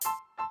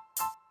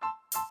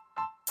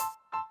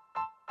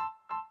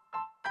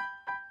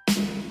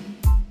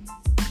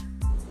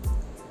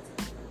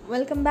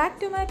Welcome back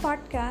to my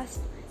podcast.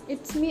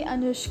 It's me,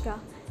 Anushka,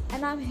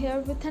 and I'm here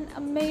with an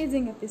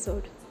amazing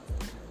episode.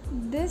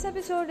 This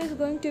episode is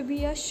going to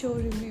be a show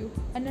review,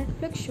 a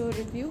Netflix show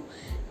review,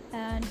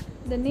 and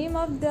the name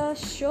of the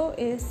show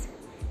is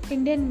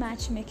Indian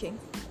Matchmaking.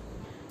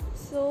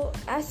 So,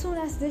 as soon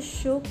as this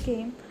show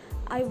came,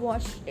 I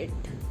watched it,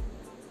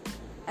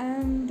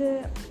 and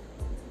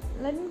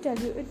let me tell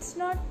you, it's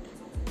not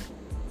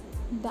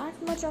that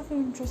much of an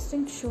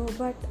interesting show,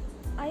 but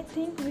I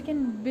think we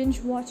can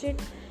binge watch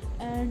it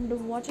and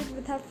watch it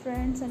with our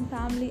friends and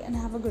family and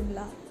have a good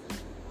laugh.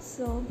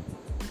 So,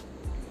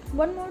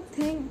 one more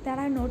thing that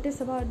I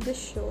noticed about this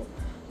show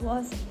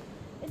was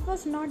it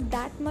was not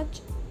that much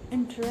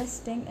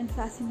interesting and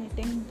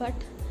fascinating, but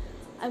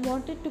I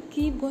wanted to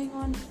keep going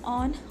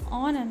on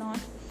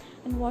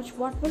and watch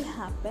what will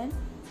happen,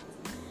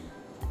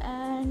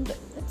 and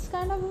it's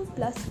kind of a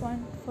plus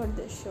point for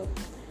this show.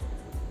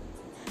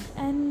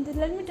 And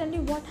let me tell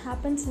you what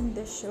happens in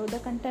this show, the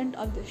content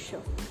of this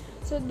show.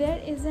 So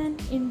there is an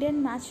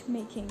Indian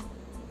matchmaking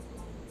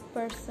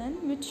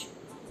person which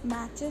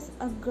matches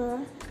a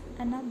girl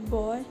and a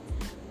boy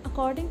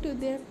according to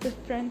their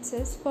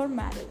preferences for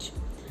marriage.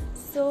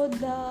 So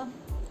the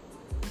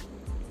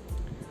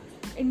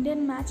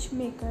Indian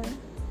matchmaker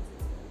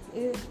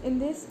in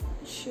this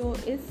show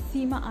is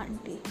Seema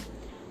auntie.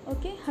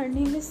 Okay, her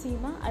name is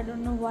Seema. I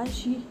don't know why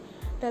she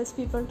tells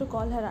people to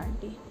call her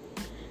auntie.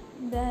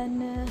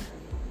 Then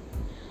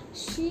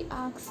she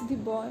asks the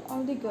boy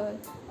or the girl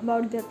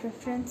about their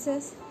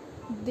preferences.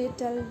 They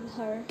tell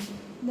her.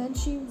 Then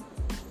she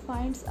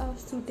finds a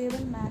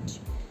suitable match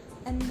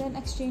and then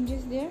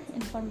exchanges their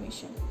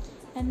information.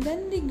 And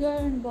then the girl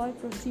and boy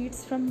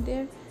proceeds from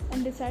there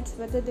and decides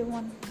whether they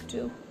want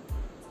to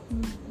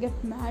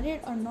get married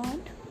or not.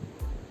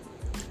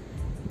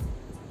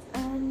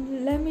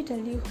 And let me tell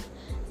you,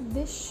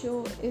 this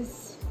show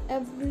is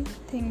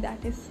everything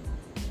that is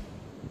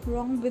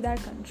wrong with our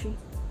country,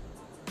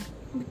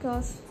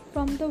 because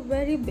from the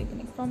very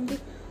beginning, from the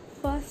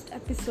first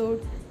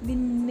episode, the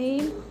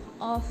name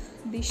of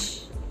the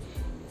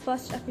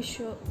first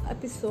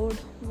episode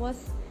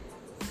was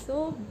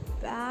so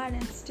bad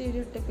and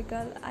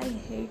stereotypical. I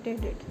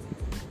hated it.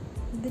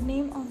 The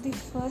name of the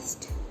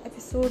first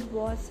episode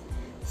was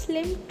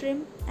Slim,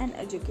 Trim and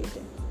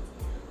Educated.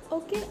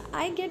 Okay,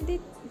 I get the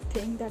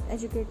thing that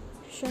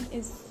education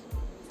is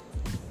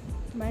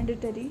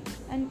mandatory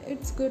and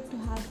it's good to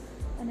have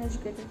an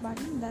educated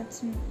partner.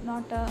 That's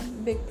not a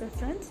big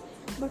preference,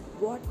 but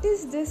what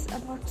is this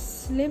about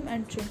slim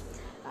and trim?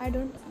 I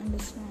don't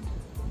understand.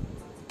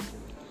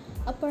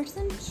 A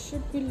person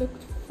should be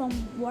looked from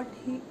what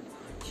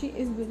she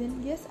is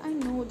within. Yes, I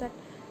know that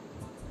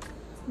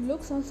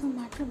looks also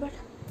matter, but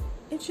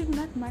it should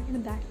not matter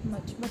that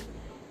much. But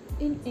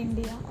in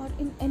India or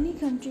in any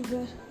country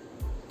where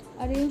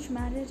arranged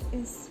marriage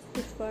is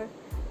preferred,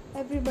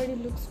 everybody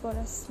looks for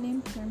a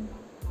slim, trim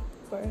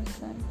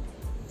person.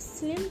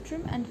 Slim,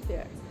 trim and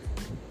fair.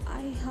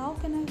 How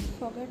can I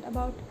forget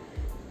about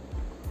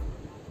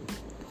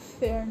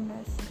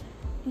fairness?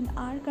 In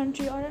our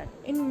country or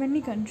in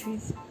many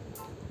countries,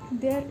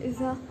 there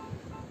is a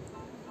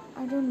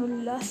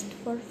lust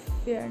for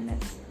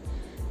fairness.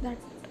 That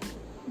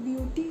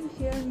beauty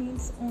here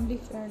means only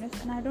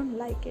fairness, and I don't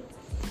like it.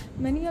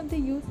 Many of the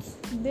youths,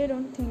 they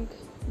don't think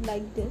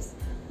like this,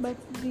 but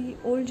the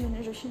old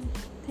generation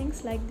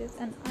thinks like this,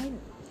 and I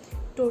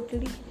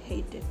totally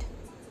hate it.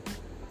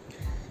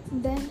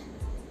 Then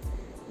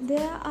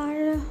there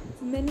are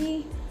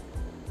many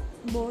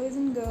boys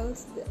and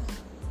girls.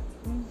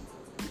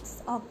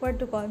 It's awkward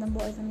to call them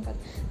boys and girls.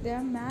 There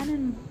are man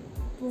and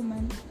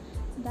woman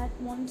that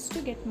wants to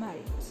get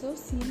married. So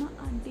Seema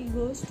auntie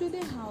goes to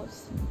their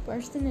house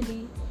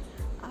personally,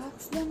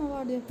 asks them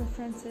about their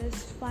preferences,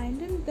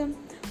 finds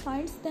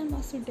them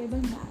a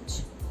suitable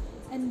match,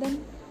 and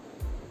then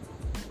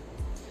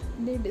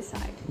they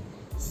decide.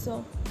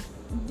 So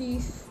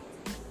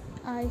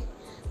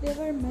there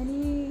were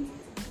many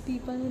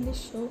people in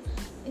this show.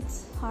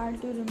 It's hard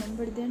to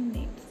remember their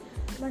names,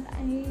 but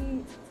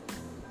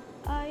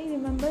I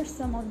remember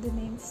some of the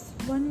names.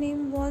 One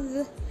name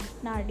was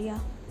Nadia.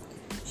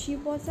 She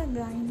was a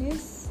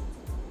Guyanese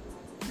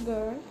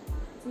girl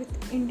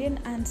with Indian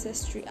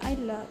ancestry. I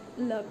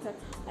loved her.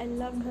 I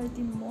loved her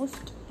the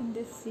most in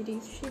this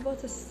series. She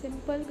was a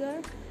simple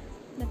girl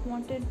that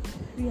wanted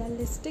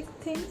realistic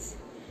things,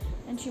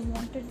 and she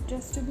wanted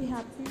just to be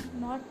happy,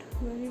 not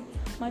very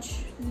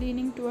much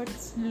leaning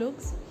towards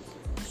looks.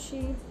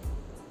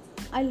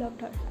 I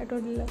loved her. I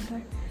totally loved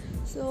her.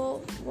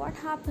 So what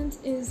happens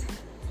is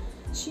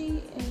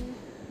she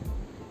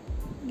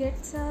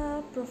gets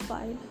a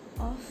profile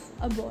of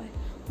a boy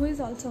who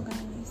is also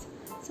Guyanese.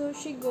 So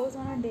she goes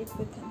on a date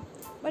with him,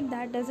 but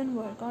that doesn't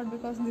work out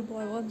because the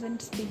boy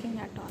wasn't speaking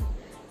at all.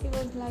 He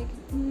was like,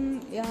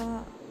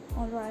 yeah,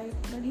 alright,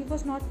 but he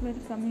was not very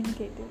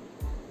communicative.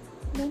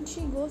 Then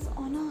she goes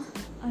on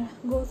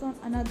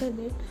another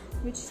date,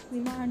 which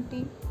Seema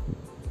auntie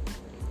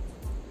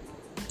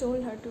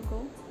told her to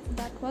go.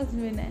 That was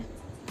Vinay.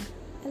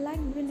 I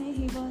liked Vinay.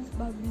 He was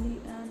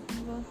bubbly and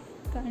he was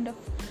kind of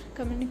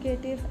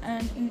communicative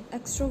and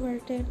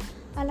extroverted.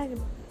 I like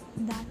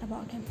that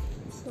about him.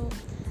 So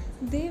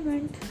they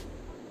went,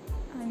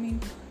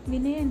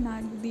 Vinay and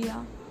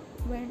Nadia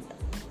went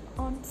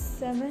on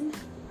 7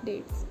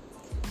 dates.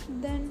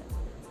 Then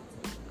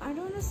I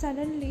don't know,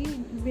 suddenly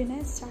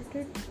Vinay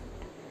started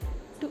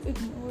to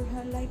ignore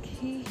her, like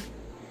he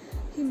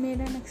made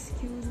an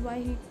excuse why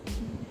he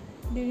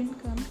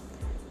didn't come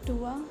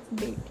to a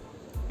date,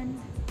 and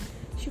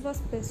she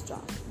was pissed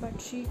off, but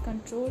she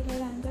controlled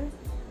her anger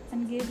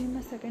and gave him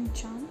a second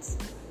chance.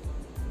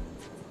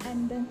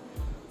 And then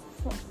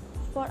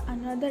for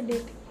another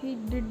date he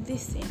did the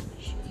same.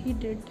 He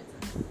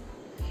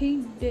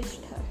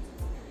ditched her,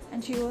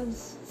 and she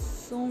was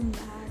so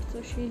mad,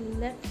 so she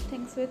left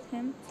things with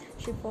him.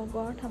 She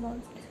forgot about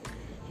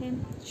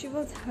him. She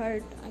was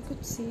hurt, I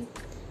could see.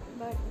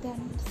 But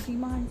then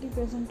Seema auntie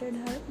presented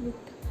her with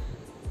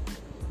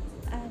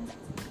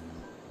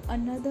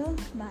another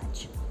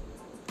match.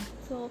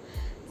 So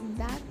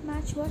that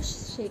match was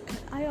Shekhar.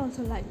 I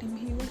also liked him.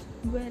 He was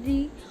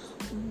very,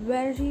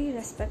 very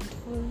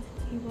respectful.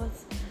 He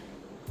was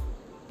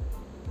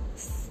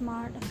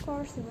smart. Of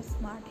course he was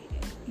smart.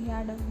 He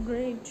had a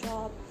great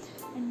job,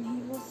 and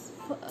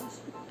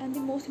and the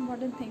most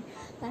important thing,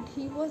 that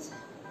he was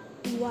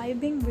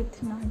vibing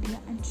with Nadia,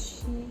 and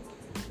she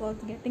was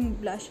getting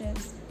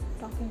blushes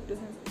talking to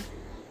him.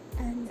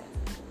 And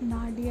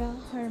Nadia,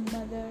 her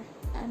mother,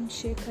 and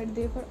Shekhar,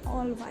 they were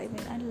all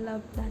vibing. I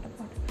loved that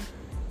about it.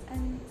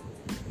 And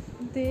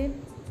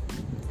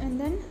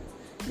then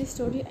their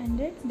story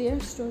ended,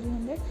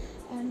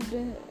 and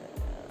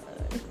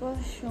it was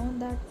shown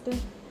that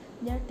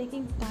they are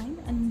taking time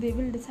and they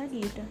will decide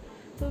later.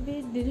 So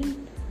we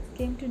didn't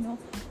came to know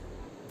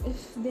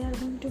if they are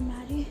going to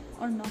marry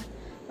or not,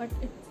 but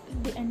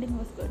the ending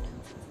was good.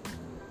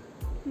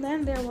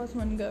 Then there was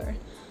one girl,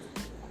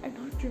 I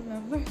don't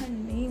remember her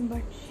name,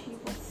 but she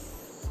was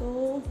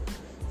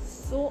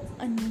so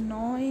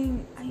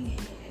annoying. I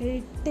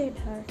hated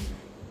her.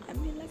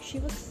 She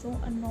was so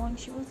annoying.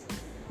 She was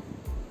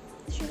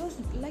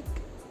like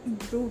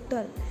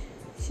brutal.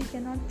 She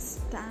cannot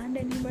stand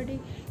anybody,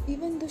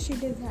 even though she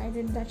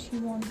decided that she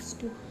wants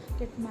to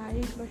get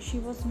married, but she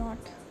was not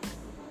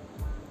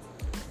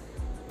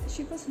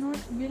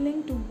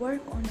willing to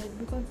work on it,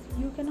 because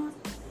you cannot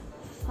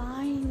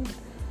find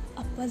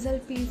a puzzle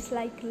piece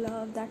like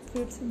love that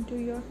fits into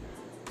your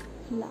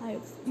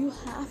life. You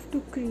have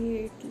to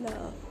create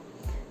love,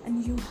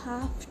 and you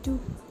have to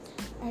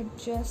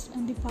adjust,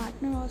 and the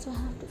partner also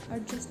have to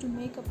adjust to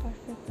make a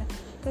perfect plan,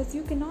 because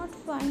you cannot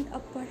find a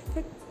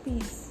perfect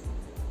piece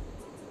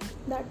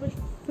that will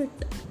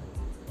fit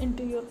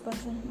into your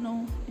puzzle.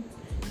 No,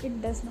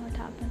 it does not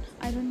happen.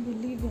 I don't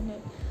believe in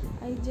it.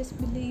 I just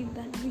believe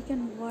that we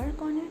can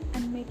work on it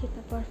and make it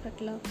a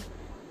perfect love.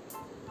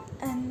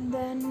 And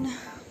then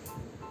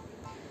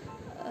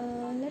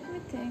let me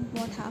think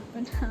what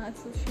happened.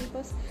 So she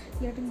was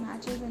getting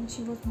matches and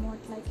she was not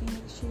liking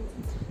it.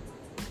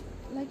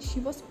 She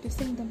was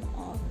pissing them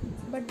off,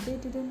 but they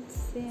didn't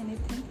say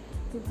anything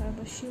to her,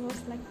 but she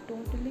was like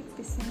totally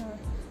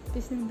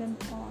pissing them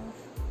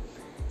off.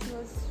 She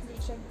was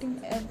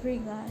rejecting every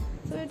guy,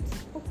 so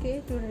it's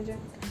okay to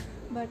reject,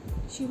 but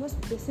she was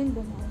pissing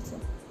them also.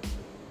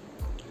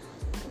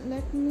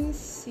 Let me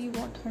see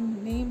what her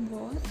name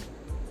was.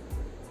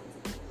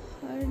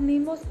 Her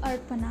name was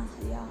Arpana.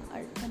 Yeah,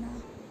 Arpana.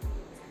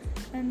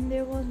 And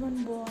there was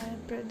one boy,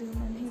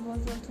 Pradyuman. He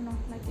was also not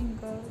liking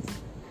girls.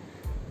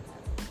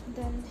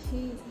 Then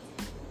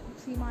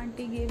Seema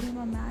auntie gave him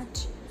a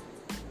match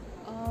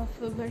of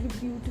a very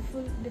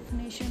beautiful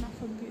definition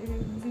of a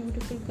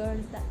beautiful girl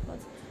that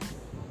was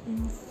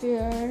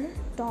fair,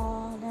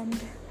 tall, and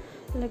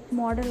like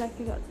model-like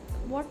figure.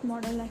 What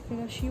model-like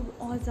figure? She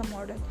was a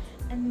model.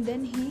 And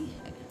then he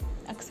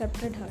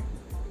accepted her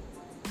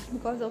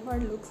because of her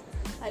looks.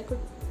 I could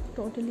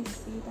totally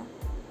see that.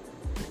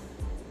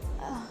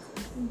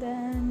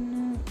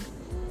 Then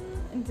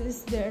this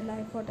is their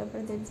life,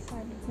 whatever they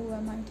decide. Who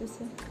am I to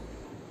say?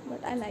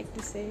 But I like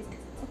to say it.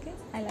 Okay,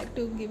 I like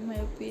to give my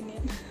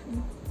opinion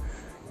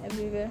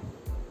everywhere.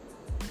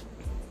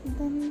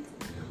 Then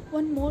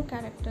one more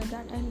character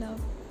that I love.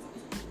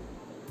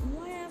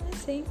 Why am I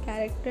saying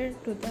character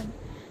to them?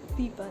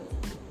 People.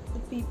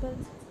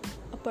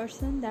 A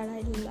person that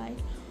I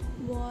liked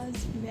was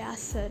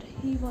Vyasar.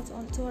 He was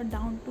also a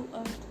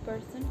down-to-earth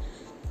person.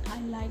 I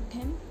liked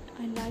him.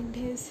 I liked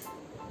his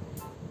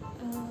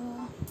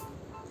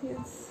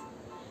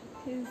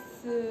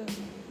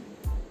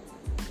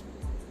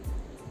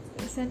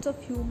sense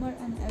of humor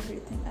and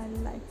everything. I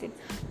liked it,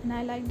 and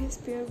I liked his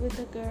pair with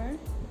a girl,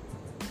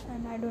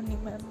 and I don't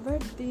remember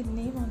the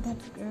name of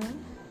that girl.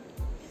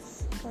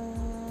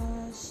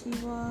 She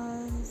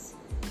was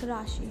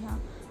Rashi.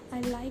 I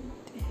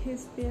liked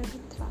his pair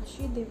with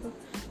Rashi. They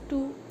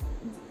two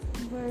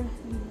were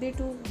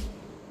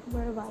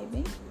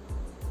vibing.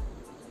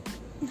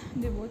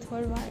 They both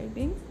were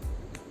vibing.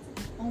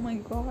 Oh my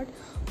god,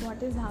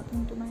 what is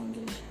happening to my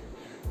English?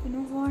 You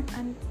know what?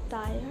 I'm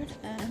tired,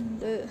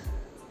 and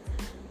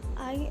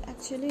I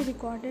actually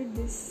recorded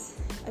this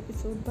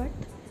episode, but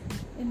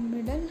in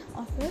middle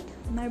of it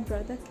my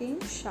brother came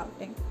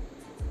shouting,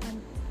 and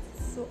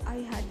so I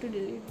had to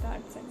delete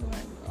that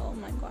segment. Oh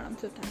my god, I'm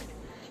so tired.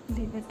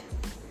 Leave it.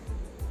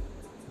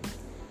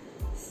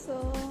 So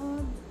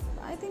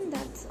I think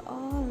that's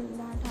all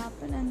that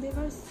happened, and there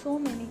were so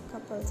many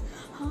couples.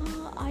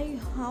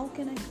 How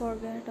can I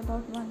forget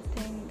about one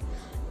thing?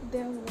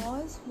 There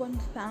was one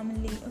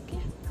family,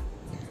 okay?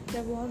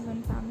 There was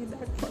one family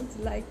that was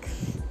like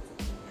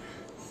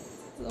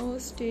so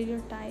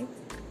stereotype.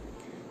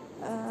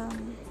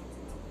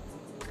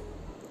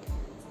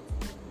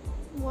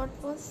 What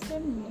was their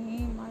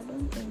name? I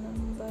don't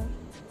remember.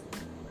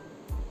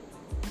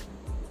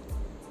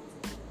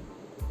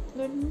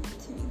 Let me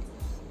think.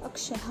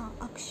 Akshay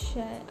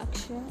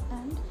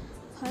and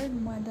her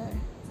mother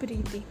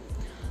Preeti.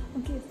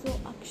 Okay, so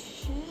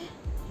Akshay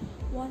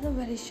was a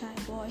very shy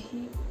boy.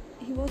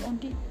 He was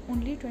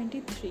only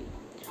 23.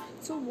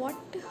 So what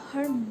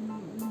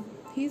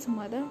his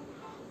mother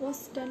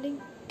was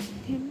telling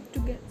him to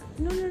get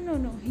no,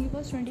 he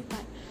was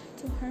 25.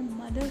 So her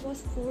mother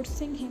was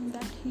forcing him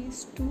that he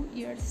is 2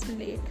 years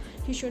late.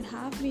 He should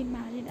have been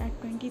married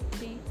at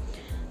 23,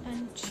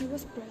 and she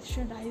was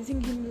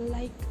pressurizing him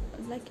like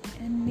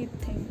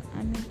anything.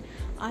 I mean,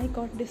 I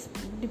got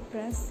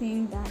depressed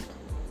seeing that.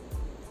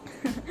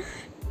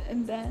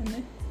 And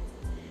then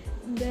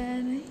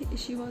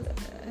she was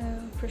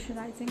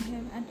pressurizing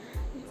him,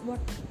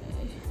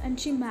 and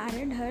she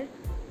married her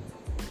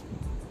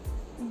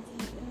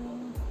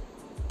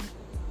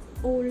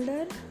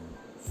older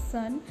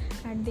son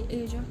at the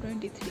age of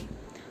 23.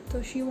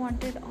 So she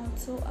wanted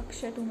also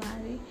Akshay to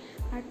marry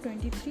at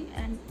 23,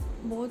 and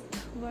both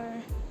were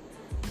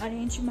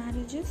arranged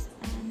marriages.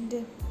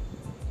 And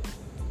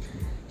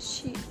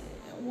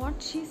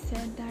she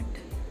said that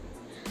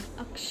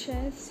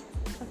Akshay's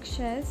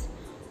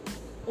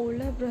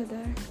older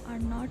brother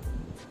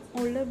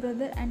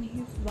and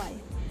his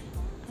wife,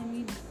 I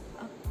mean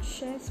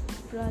Akshay's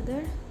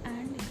brother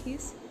and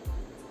his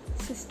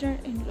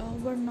sister-in-law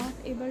were not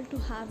able to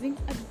having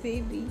a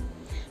baby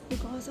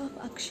because of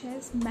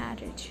Akshay's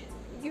marriage.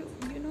 You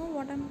know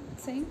what I'm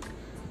saying?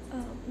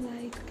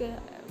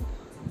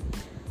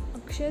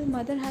 Akshay's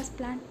mother has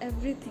planned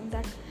everything,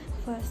 that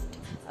first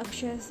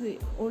Akshay's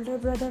older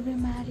brother will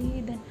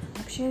marry, then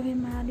Akshay will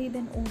marry,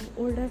 then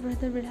older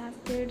brother will have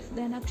kids,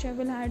 then Akshay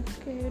will have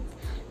kids,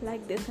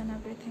 like this and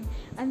everything.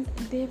 And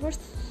they were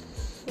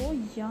so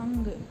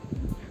young,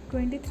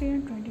 23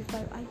 and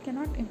 25. I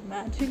cannot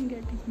imagine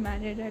getting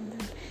married at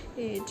that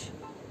age.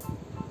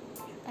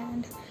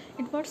 And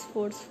it was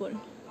forceful.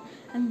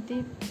 And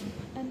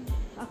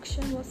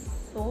Akshay was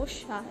so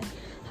shy.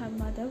 Her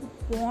mother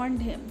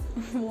warned him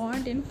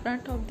in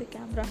front of the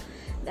camera,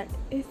 that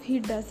if he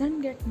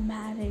doesn't get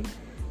married,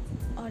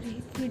 or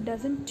if he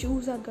doesn't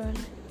choose a girl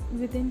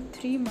within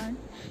 3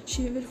 months,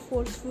 she will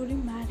forcefully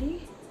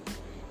marry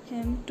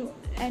him to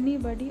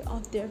anybody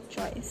of their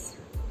choice.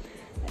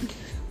 And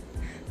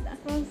that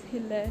was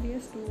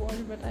hilarious to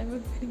watch, but I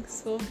was feeling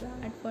so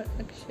bad for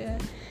Akshay.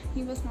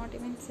 He was not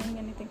even saying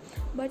anything.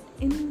 But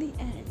in the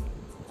end,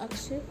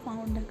 Akshay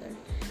found a girl,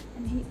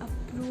 and he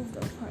approved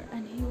of her,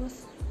 and he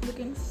was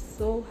looking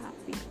so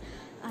happy.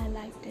 I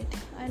liked it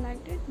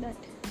that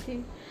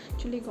he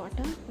actually got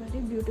a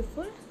very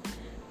beautiful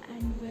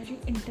and very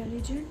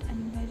intelligent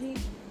and very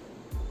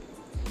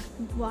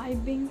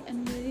vibing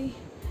and very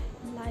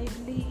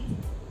lively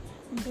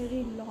and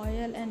very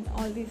loyal and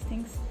all these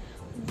things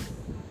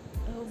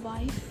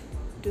wife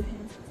to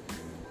him,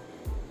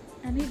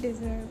 and he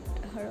deserved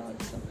her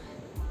also.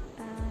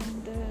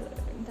 And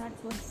that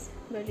was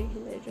very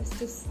hilarious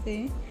to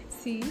see,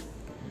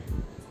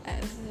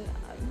 as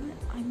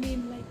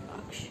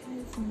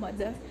Akshay's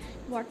mother,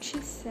 what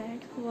she said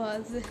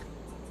was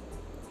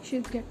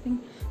she's getting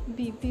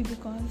BP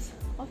because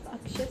of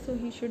Akshay, so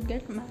he should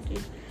get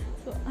married.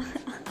 So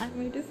I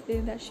mean to say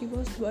that she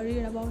was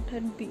worried about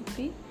her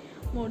BP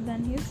more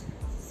than his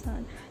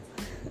son.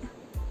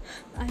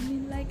 I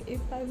mean,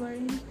 if I were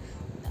in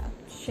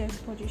Akshay's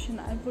position,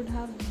 I would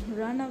have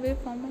run away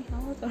from my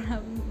house, or I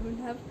would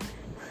have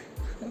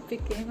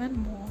became a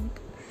monk.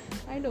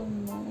 I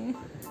don't know.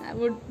 I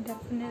would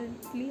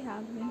definitely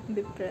have been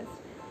depressed.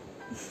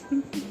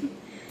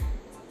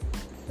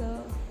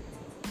 So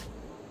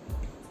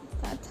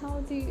that's how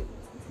the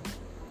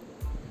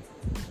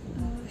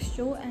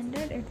show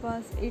ended. It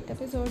was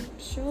 8-episode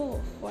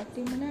show,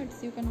 40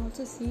 minutes. You can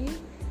also see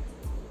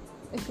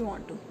if you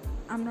want to.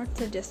 I'm not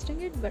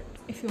suggesting it, but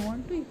if you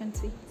want to, you can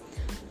see.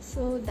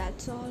 So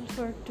that's all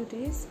for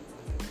today's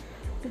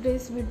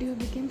video.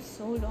 Became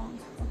so long.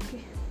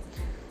 Okay,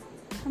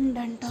 I'm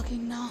done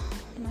talking now.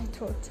 My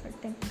throat's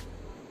hurting.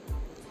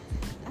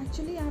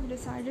 Actually, I've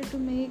decided to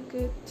make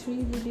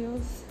 3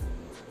 videos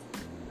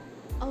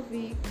a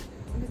week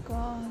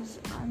because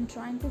I'm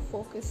trying to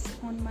focus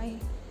on my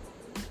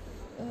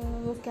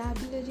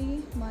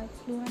vocabulary, my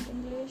fluent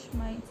English,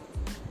 my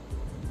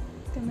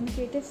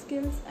communicative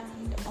skills,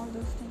 and all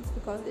those things,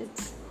 because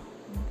it's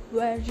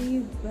very,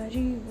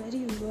 very,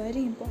 very,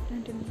 very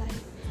important in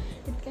life.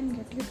 It can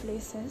get you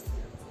places.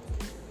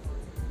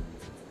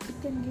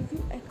 It can give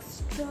you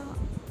extra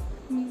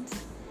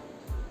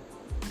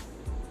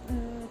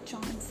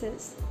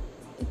faces.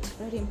 It's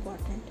very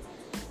important.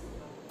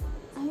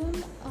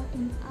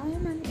 I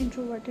am an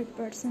introverted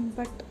person,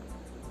 but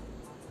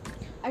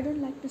I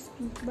don't like to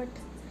speak. But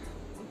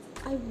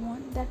I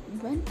want that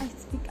when I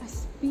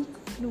speak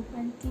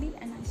fluently,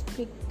 and I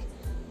speak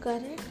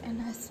correct,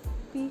 and I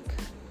speak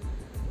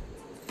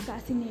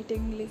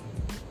fascinatingly.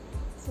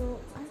 So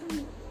I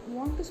don't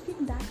want to speak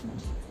that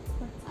much,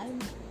 but I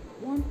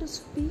want to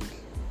speak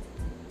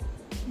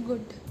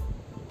good.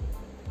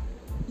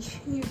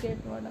 You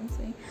get what I'm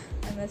saying?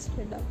 I messed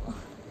it up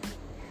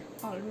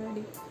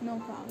already. No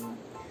problem.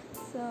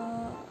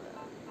 So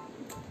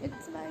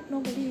it's like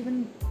nobody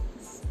even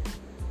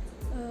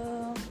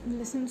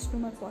listens to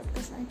my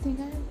podcast. I think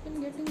I have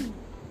been getting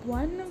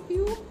one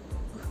view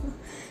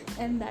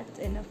and that's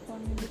enough for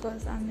me,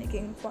 because I'm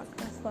making a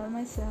podcast for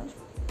myself,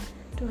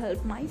 to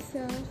help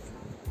myself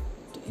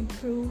to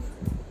improve.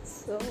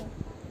 So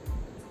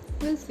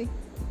we'll see.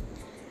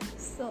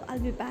 So I'll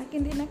be back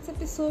in the next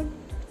episode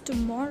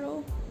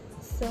tomorrow.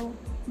 So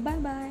bye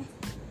bye.